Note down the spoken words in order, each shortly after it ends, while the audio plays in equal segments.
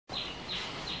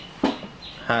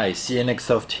Hi,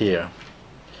 CNXsoft here.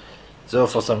 So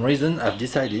for some reason I've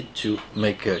decided to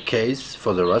make a case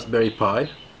for the Raspberry Pi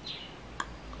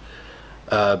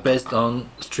based on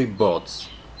strip boards.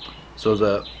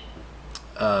 So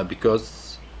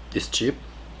because it's cheap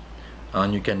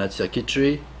and you can add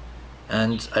circuitry,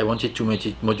 and I wanted to make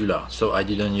it modular, so I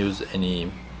didn't use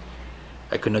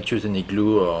I could not use any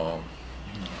glue or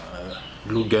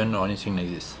glue gun or anything like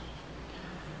this.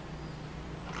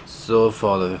 So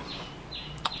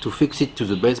to fix it to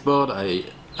the baseboard,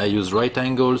 I use right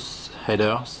angles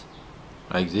headers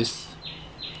like this,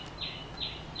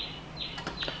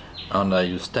 and I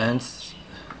use stands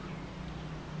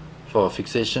for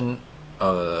fixation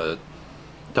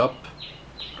top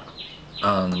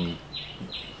and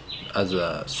as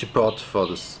a support for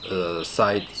the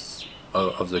sides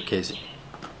of the casing.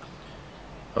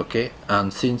 Okay,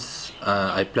 and since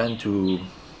I plan to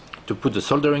put the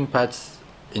soldering pads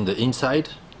in the inside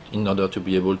in order to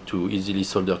be able to easily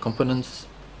solder components,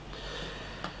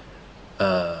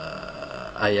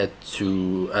 I had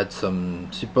to add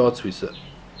some supports with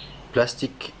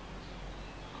plastic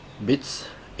bits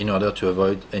in order to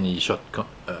avoid any short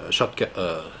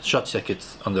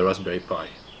circuits on the Raspberry Pi.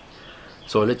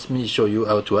 So let me show you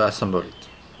how to assemble it,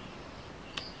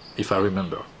 if I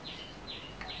remember.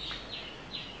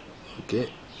 Okay,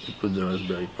 you put the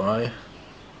Raspberry Pi.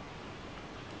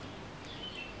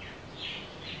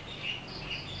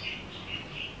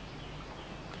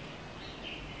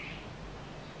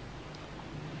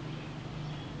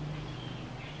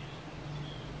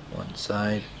 One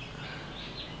side.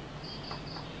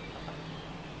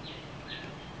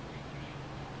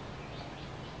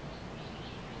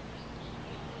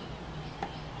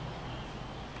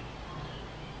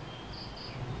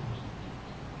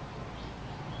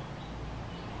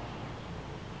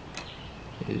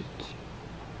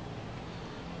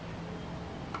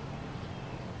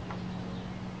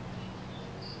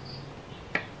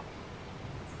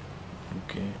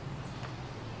 Okay.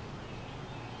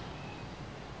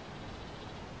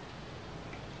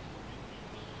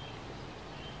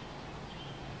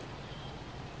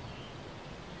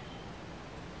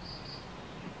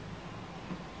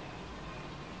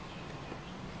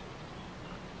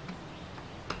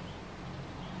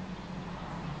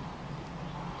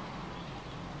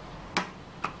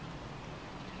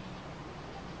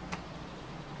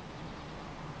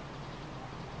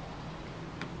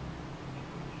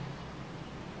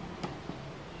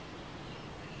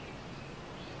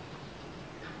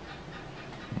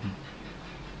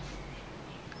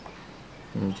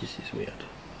 This is weird.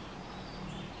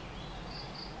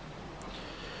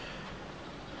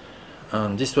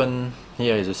 And this one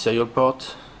here is a serial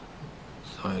port,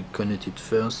 so I connect it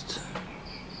first.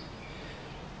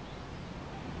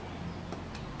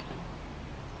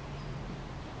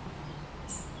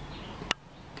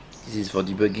 This is for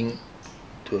debugging,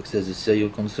 to access the serial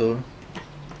console.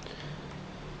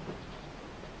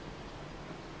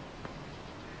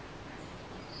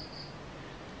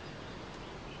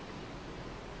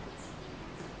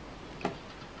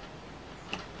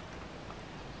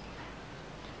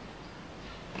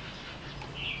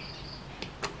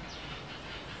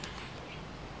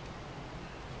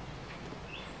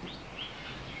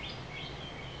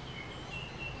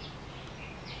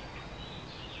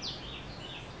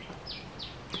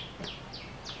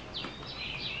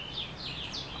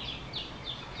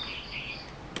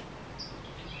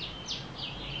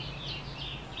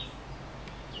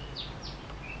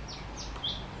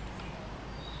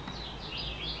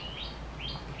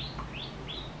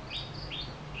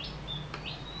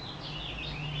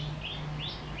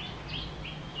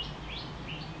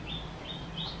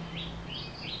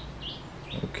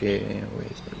 Okay, where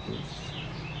is this?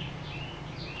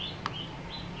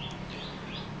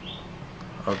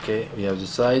 Okay, we have the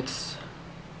sides.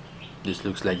 This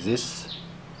looks like this,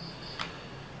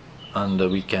 and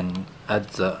we can add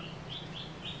the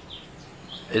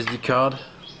SD card.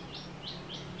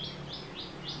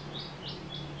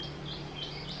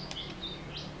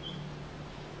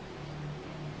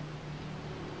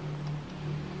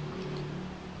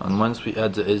 And once we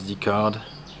add the SD card,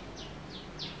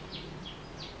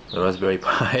 the Raspberry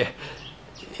Pi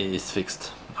is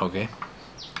fixed. Okay.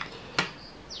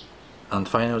 And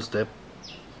final step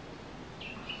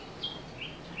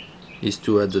is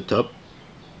to add the top.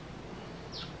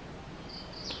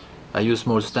 I use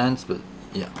small stands, but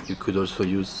yeah, you could also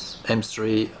use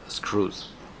M3 screws.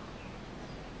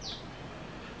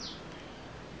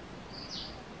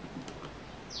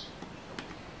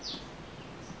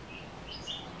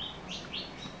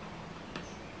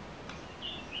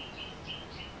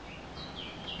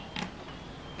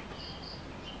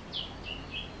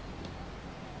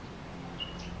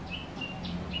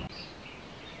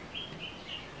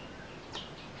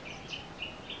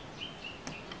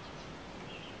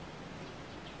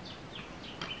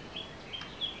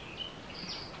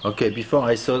 Okay, before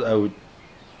I thought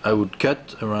I would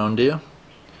cut around here,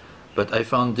 but I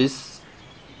found this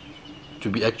to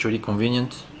be actually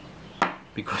convenient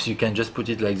because you can just put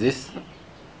it like this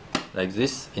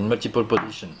in multiple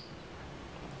position,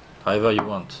 however you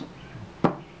want.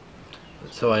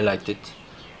 So I liked it,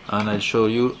 and I'll show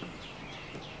you,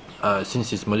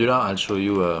 since it's modular, I'll show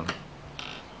you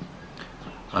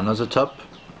another top.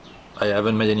 I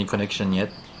haven't made any connection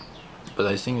yet, but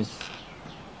I think it's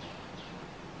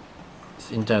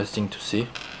interesting to see.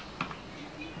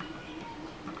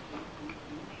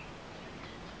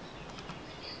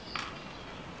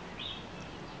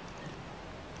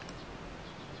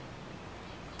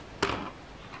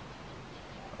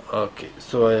 Okay,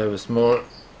 so I have a small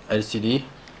LCD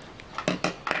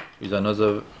with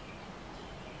another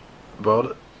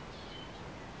board.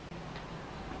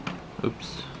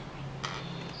 Oops.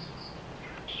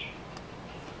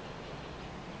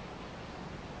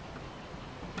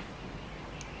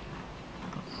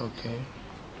 Okay.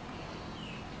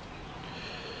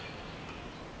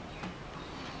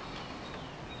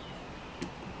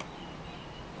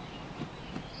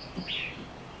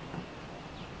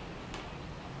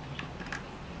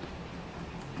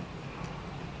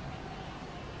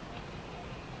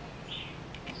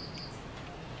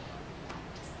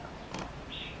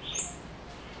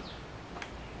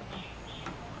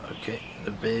 Okay,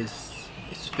 the base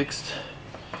is fixed,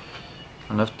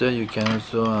 and after you can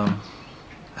also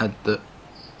add the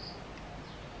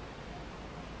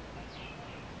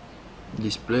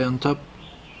display on top.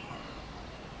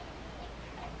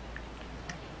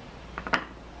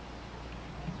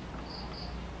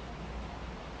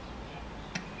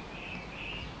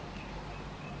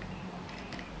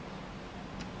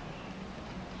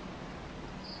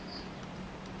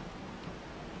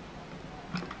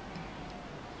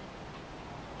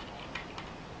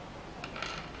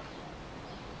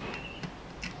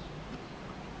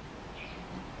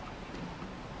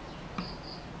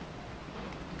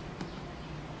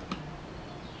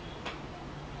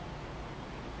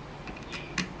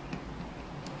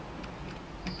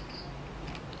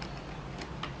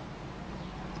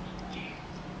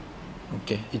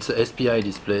 Okay, it's a SPI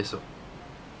display, so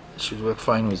it should work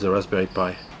fine with the Raspberry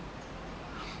Pi.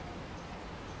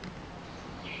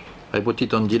 I put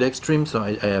it on delay stream, so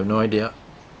I have no idea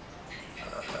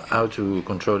how to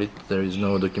control it. There is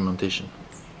no documentation.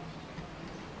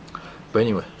 But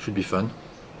anyway, should be fun.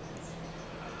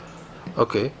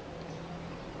 Okay,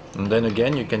 and then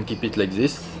again you can keep it like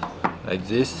this,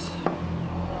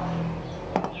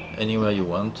 anywhere you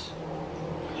want.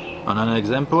 On an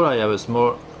example, I have a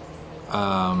small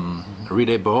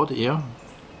relay board here,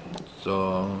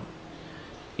 so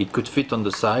it could fit on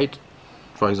the side,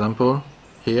 for example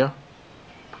here,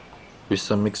 with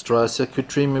some extra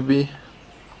circuitry, maybe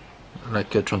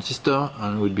like a transistor,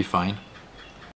 and would be fine.